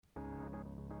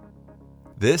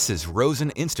This is Rosen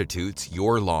Institute's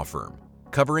Your Law Firm,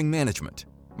 covering management,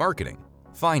 marketing,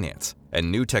 finance,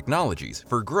 and new technologies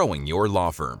for growing your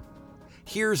law firm.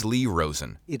 Here's Lee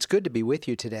Rosen. It's good to be with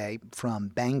you today from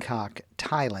Bangkok,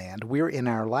 Thailand. We're in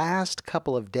our last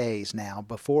couple of days now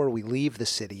before we leave the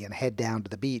city and head down to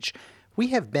the beach. We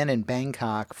have been in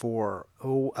Bangkok for,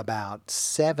 about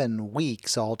 7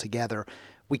 weeks altogether.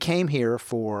 We came here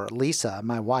for Lisa,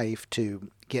 my wife, to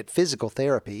get physical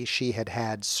therapy. She had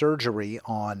had surgery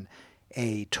on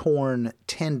a torn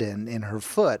tendon in her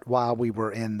foot while we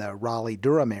were in the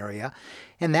Raleigh-Durham area,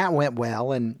 and that went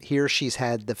well, and here she's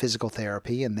had the physical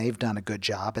therapy, and they've done a good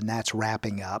job, and that's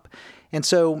wrapping up. And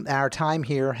so our time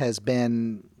here has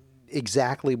been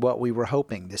exactly what we were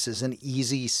hoping. This is an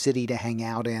easy city to hang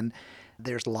out in.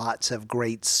 There's lots of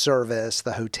great service.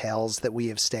 The hotels that we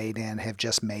have stayed in have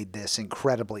just made this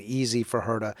incredibly easy for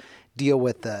her to deal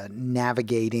with the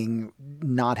navigating,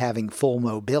 not having full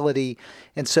mobility.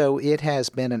 And so it has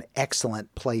been an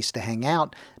excellent place to hang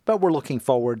out. But we're looking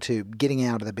forward to getting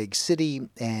out of the big city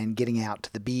and getting out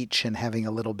to the beach and having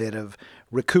a little bit of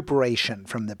recuperation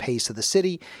from the pace of the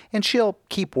city. And she'll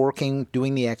keep working,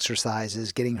 doing the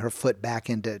exercises, getting her foot back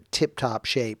into tip-top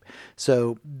shape.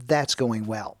 So that's going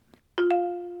well.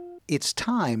 It's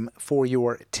time for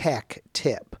your tech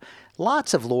tip.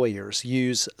 Lots of lawyers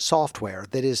use software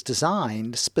that is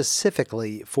designed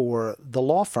specifically for the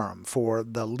law firm, for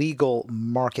the legal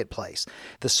marketplace.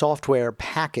 The software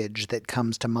package that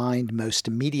comes to mind most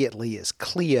immediately is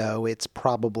Clio. It's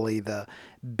probably the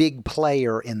big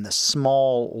player in the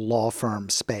small law firm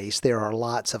space. There are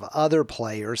lots of other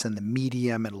players in the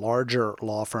medium and larger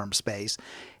law firm space.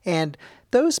 And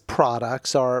those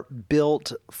products are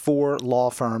built for law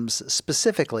firms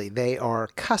specifically. They are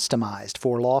customized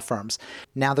for law firms.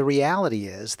 Now, the reality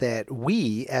is that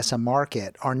we, as a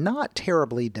market, are not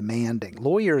terribly demanding.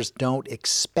 Lawyers don't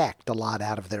expect a lot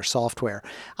out of their software.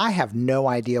 I have no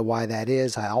idea why that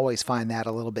is. I always find that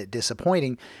a little bit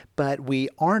disappointing, but we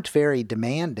aren't very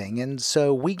demanding, and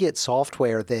so we get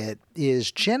software that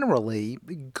is generally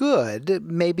good,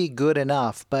 maybe good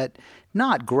enough, but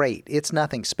not great. It's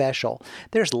nothing special.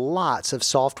 There's lots of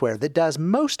software that does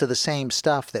most of the same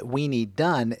stuff that we need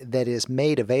done that is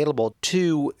made available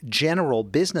to general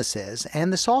businesses,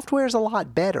 and the software is a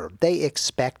lot better. They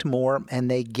expect more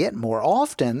and they get more,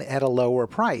 often at a lower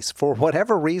price. For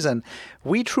whatever reason,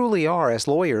 we truly are, as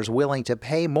lawyers, willing to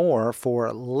pay more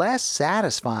for less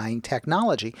satisfying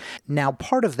technology. Now,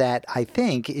 part of that, I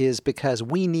think, is because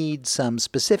we need some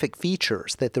specific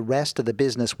features that the rest of the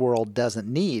business world doesn't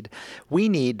need. We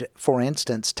need, for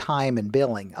instance, time and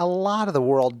billing. A lot of the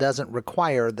world doesn't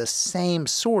require the same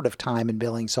sort of time and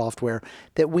billing software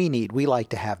that we need. We like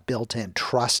to have built-in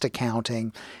trust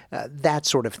accounting, that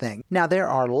sort of thing. Now, there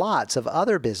are lots of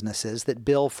other businesses that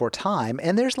bill for time,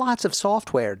 and there's lots of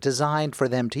software designed for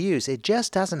them to use. It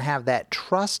just doesn't have that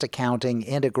trust accounting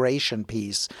integration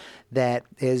piece that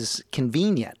is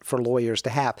convenient for lawyers to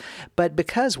have. But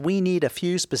because we need a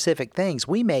few specific things,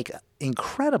 we make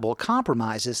incredible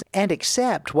compromises and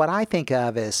accept what I think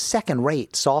of as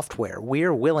second-rate software.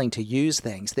 We're willing to use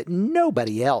things that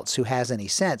nobody else who has any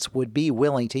sense would be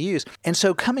willing to use. And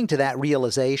so coming to that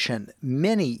realization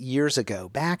many years ago,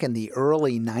 back in the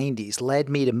early 90s, led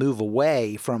me to move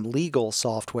away from legal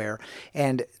software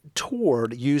and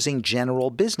toward using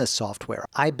general business software.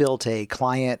 I built a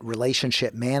client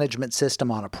relationship management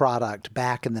system on a product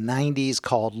back in the 90s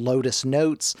called Lotus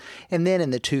Notes, and then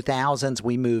in the 2000s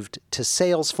we moved to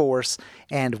Salesforce,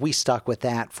 and we stuck with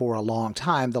that for a long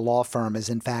time. The law firm is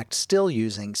in fact still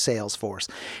using Salesforce.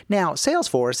 Now,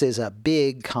 Salesforce is a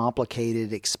big,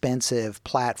 complicated, expensive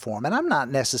platform, and I'm not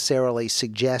necessarily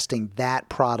suggesting that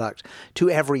product to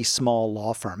every small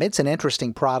law firm. It's an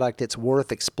interesting product. It's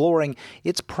worth exploring.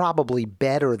 It's probably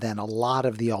better than a lot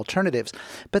of the alternatives,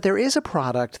 but there is a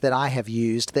product that I have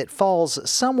used that falls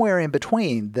somewhere in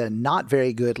between the not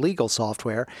very good legal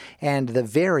software and the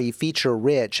very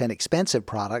feature-rich and expensive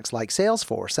products like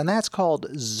Salesforce, and that's called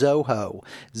Zoho,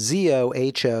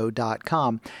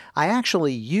 Zoho.com. I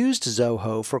actually used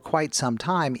Zoho for quite some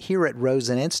time here at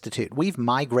Rosen Institute. We've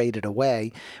migrated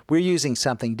away. We're using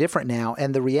something different now,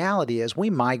 and the reality is we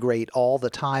migrate all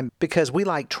the time because we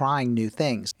like trying new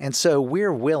things. And so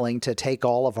we're willing to take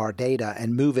all of our data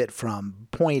and move it from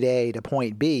point A to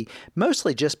point B,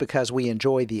 mostly just because we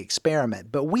enjoy the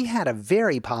experiment. But we had a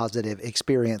very positive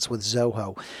experience with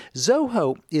Zoho.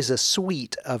 Zoho is a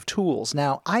suite of tools.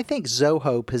 Now, I think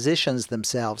Zoho positions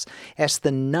themselves as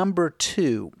the number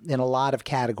 2 in a lot of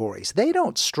categories. They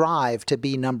don't strive to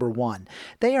be number 1.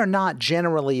 They are not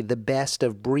generally the best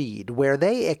of breed. Where they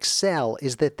they excel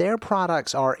is that their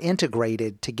products are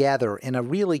integrated together in a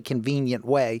really convenient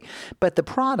way, but the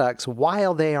products,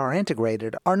 while they are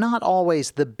integrated, are not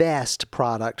always the best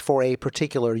product for a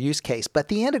particular use case. But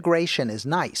the integration is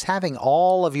nice. Having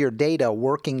all of your data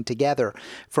working together,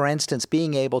 for instance,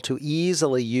 being able to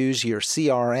easily use your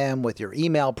CRM with your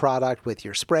email product, with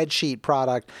your spreadsheet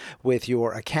product, with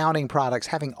your accounting products,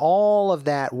 having all of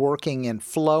that working and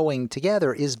flowing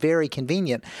together is very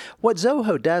convenient. What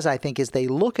Zoho does, I think, is they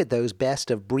look at those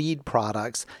best-of-breed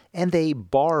products and they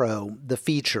borrow the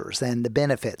features and the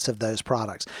benefits of those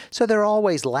products. So they're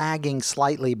always lagging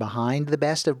slightly behind the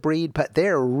best-of-breed, but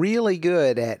they're really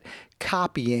good at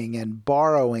copying and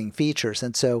borrowing features.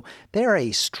 And so they're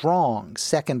a strong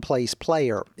second-place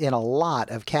player in a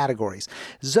lot of categories.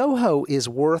 Zoho is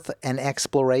worth an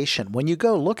exploration. When you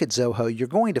go look at Zoho, you're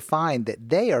going to find that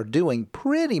they are doing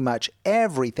pretty much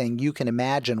everything you can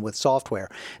imagine with software.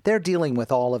 They're dealing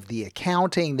with all of the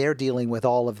accounting, they're dealing with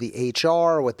all of the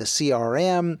HR, with the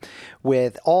CRM,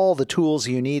 with all the tools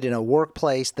you need in a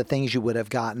workplace, the things you would have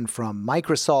gotten from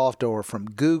Microsoft or from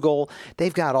Google.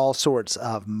 They've got all sorts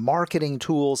of marketing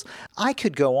tools. I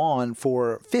could go on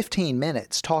for 15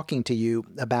 minutes talking to you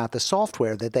about the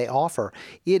software that they offer.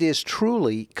 It is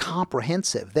truly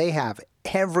comprehensive. They have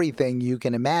everything you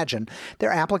can imagine. Their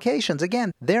applications,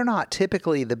 again, they're not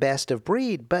typically the best of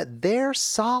breed, but they're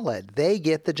solid. They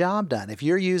get the job done. If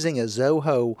you're using a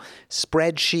Zoho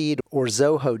spreadsheet or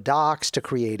Zoho Docs to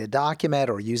create a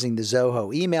document, or using the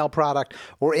Zoho email product,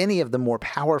 or any of the more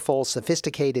powerful,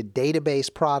 sophisticated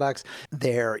database products,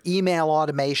 their email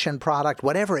automation product,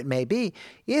 whatever it may be,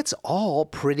 it's all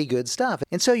pretty good stuff.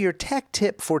 And so your tech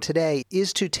tip for today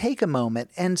is to take a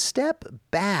moment and step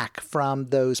back from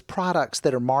those products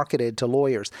that are marketed to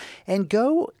lawyers and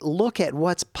go look at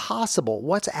what's possible,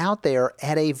 what's out there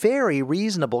at a very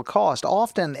reasonable cost,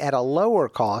 often at a lower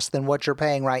cost than what you're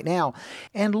paying right now,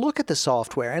 and look at the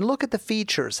software and look at the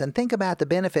features and think about the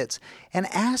benefits and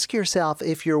ask yourself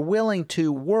if you're willing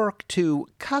to work to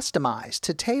customize,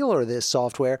 to tailor this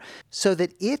software so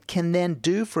that it can then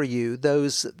do for you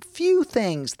those few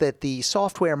things that the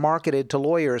software marketed to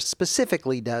lawyers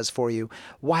specifically does for you,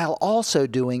 while also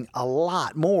doing a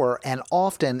lot more and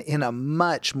often in a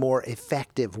much more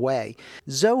effective way.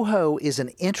 Zoho is an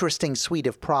interesting suite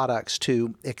of products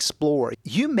to explore.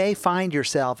 You may find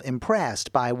yourself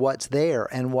impressed by what's there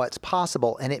and what's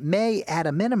possible, and it may, at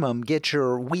a minimum, get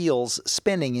your wheels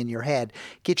spinning in your head,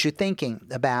 get you thinking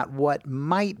about what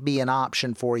might be an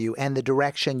option for you and the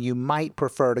direction you might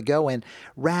prefer to go in,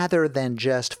 rather than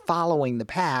just following the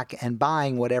pack and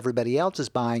buying what everybody else is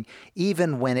buying,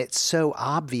 even when it's so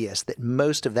obvious that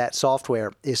most of that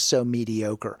software is so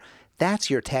mediocre. That's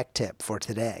your tech tip for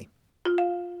today.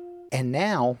 And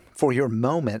now for your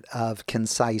moment of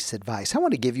concise advice. I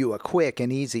want to give you a quick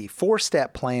and easy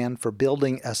 4-step plan for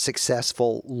building a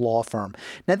successful law firm.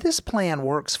 Now, this plan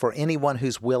works for anyone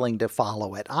who's willing to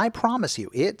follow it. I promise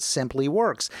you, it simply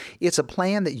works. It's a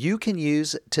plan that you can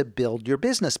use to build your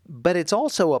business, but it's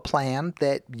also a plan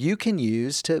that you can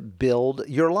use to build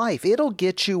your life. It'll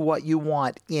get you what you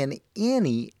want in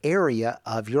any area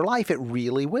of your life. It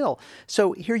really will.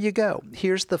 So here you go.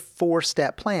 Here's the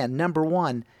 4-step plan. Number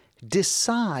 1,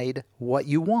 decide what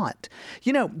you want.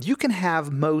 You know, you can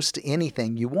have most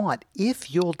anything you want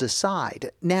if you'll decide.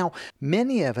 Now,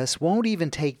 many of us won't even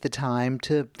take the time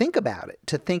to think about it,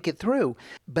 to think it through.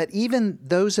 But even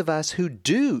those of us who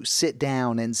do sit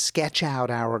down and sketch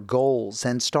out our goals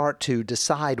and start to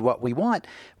decide what we want,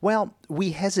 well,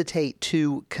 we hesitate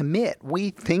to commit.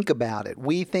 We think about it.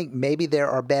 We think maybe there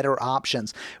are better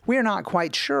options. We're not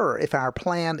quite sure if our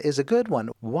plan is a good one.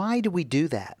 Why do we do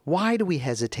that? Why do we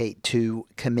hesitate to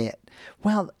commit?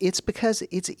 Well, it's because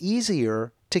it's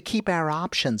easier to keep our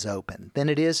options open than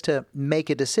it is to make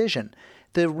a decision.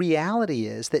 The reality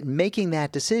is that making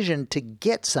that decision to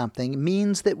get something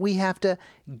means that we have to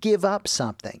give up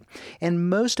something. And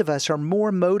most of us are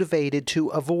more motivated to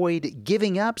avoid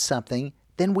giving up something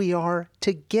than we are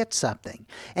to get something.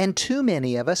 And too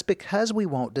many of us, because we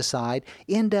won't decide,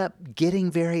 end up getting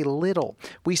very little.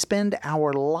 We spend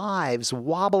our lives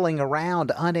wobbling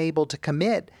around, unable to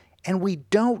commit, and we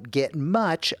don't get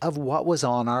much of what was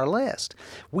on our list.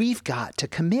 We've got to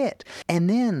commit. And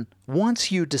then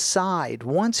once you decide,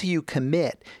 once you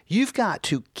commit, you've got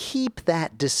to keep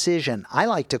that decision. I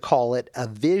like to call it a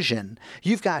vision.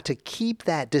 You've got to keep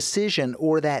that decision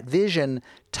or that vision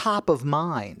top of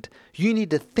mind. You need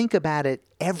to think about it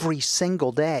every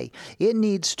single day. It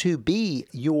needs to be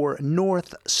your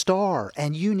North Star,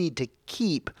 and you need to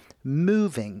keep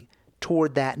moving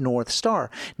toward that North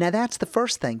Star. Now, that's the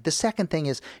first thing. The second thing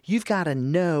is you've got to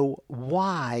know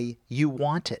why you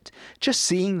want it. Just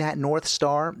seeing that North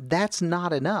Star, that's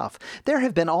not enough. There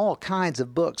have been all kinds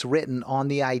of books written on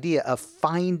the idea of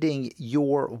finding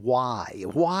your why.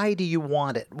 Why do you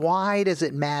want it? Why does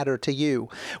it matter to you?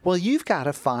 Well, you've got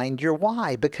to find your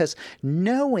why, because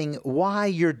knowing why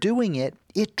you're doing it,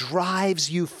 it drives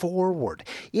you forward.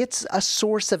 It's a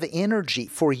source of energy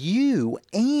for you,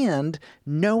 and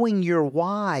knowing your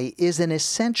why is an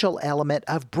essential element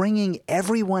of bringing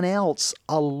everyone else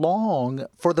along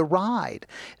for the ride.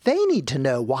 They need to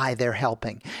know why they're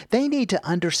helping. They need to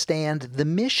understand the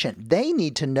mission. They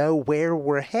need to know where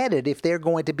we're headed if they're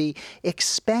going to be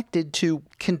expected to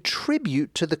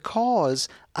contribute to the cause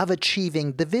of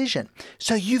achieving the vision.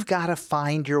 So you've got to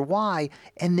find your why,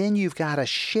 and then you've got to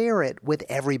share it with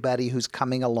everybody who's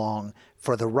coming along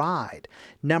for the ride.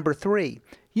 Number 3,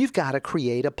 you've got to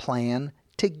create a plan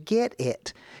to get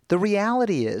it. The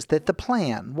reality is that the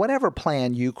plan, whatever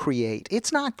plan you create,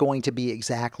 it's not going to be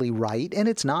exactly right, and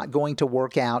it's not going to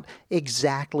work out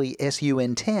exactly as you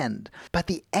intend. But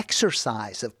the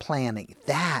exercise of planning,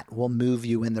 that will move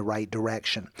you in the right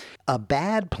direction. A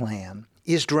bad plan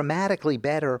is dramatically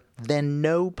better than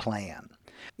no plan.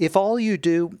 If all you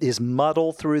do is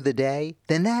muddle through the day,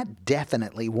 then that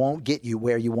definitely won't get you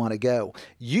where you want to go.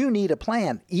 You need a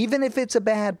plan, even if it's a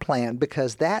bad plan,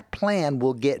 because that plan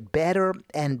will get better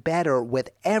and better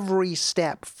with every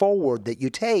step forward that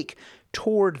you take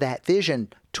toward that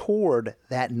vision, toward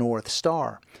that North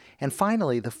Star. And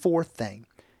finally, the fourth thing,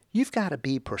 you've got to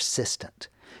be persistent.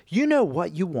 You know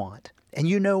what you want, and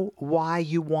you know why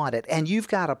you want it, and you've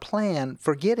got a plan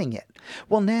for getting it.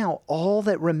 Well, now all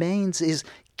that remains is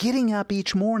getting up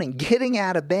each morning, getting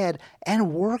out of bed,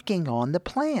 and working on the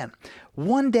plan.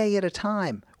 One day at a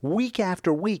time, week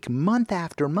after week, month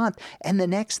after month, and the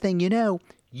next thing you know,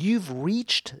 you've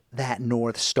reached that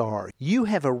North Star. You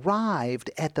have arrived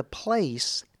at the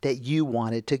place that you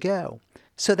wanted to go.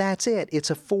 So that's it. It's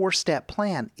a 4-step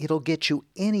plan. It'll get you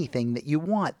anything that you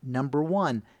want. Number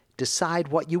 1, decide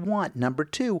what you want. Number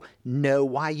 2, know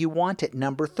why you want it.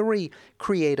 Number 3,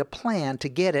 create a plan to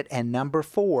get it. And number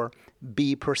 4,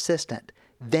 be persistent.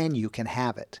 Then you can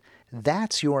have it.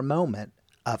 That's your moment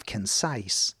of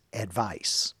concise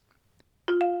advice.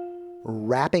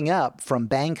 Wrapping up from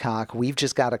Bangkok, we've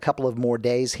just got a couple of more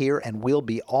days here and we'll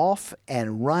be off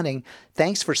and running.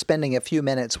 Thanks for spending a few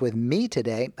minutes with me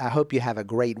today. I hope you have a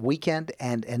great weekend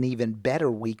and an even better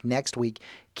week next week.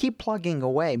 Keep plugging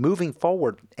away, moving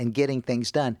forward, and getting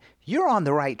things done. You're on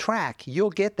the right track. You'll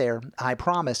get there, I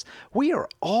promise. We are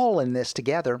all in this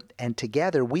together, and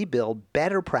together we build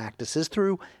better practices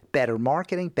through better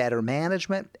marketing, better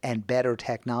management, and better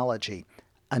technology.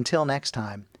 Until next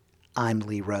time, I'm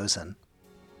Lee Rosen.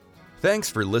 Thanks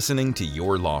for listening to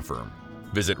Your Law Firm.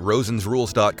 Visit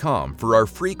rosensrules.com for our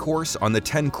free course on the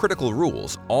 10 critical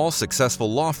rules all successful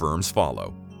law firms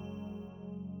follow.